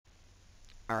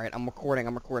Alright, I'm recording.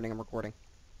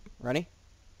 Ready?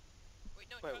 Wait,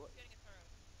 no, Wait, Truck's what? getting a throw.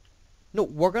 No,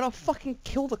 we're gonna fucking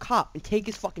kill the cop and take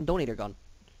his fucking donator gun.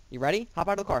 You ready? Hop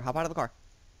out of the car.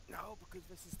 No, because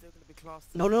this is still going to be classed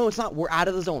as... No, it's not. We're out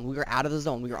of the zone. We are out of the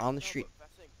zone. We are on the No, street. but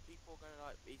that's it. People are going to,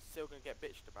 like, he's still going to get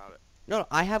bitched about it. No,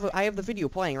 I have the video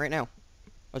playing right now.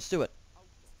 Let's do it.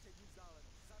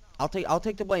 I'll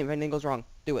take the blame if anything goes wrong.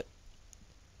 Do it.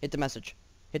 Hit the message.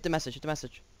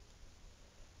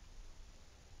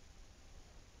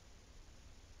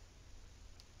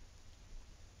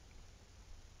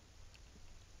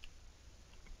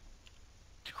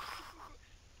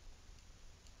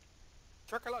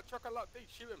 Truck a lot, dude,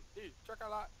 shoot him, dude, truck a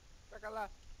lot.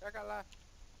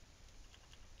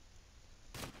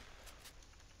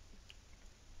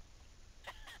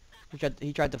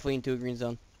 He tried to flee into a green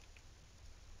zone.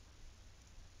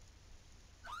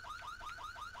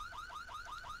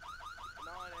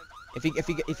 If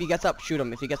he gets up, shoot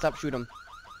him. Yeah,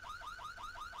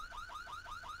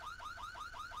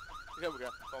 we're going to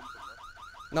have to bomb him, man.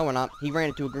 No, we're not. He ran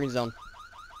into a green zone.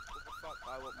 What the fuck,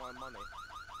 I want my money.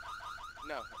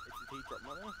 No, did he drop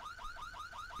money?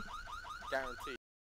 Guaranteed.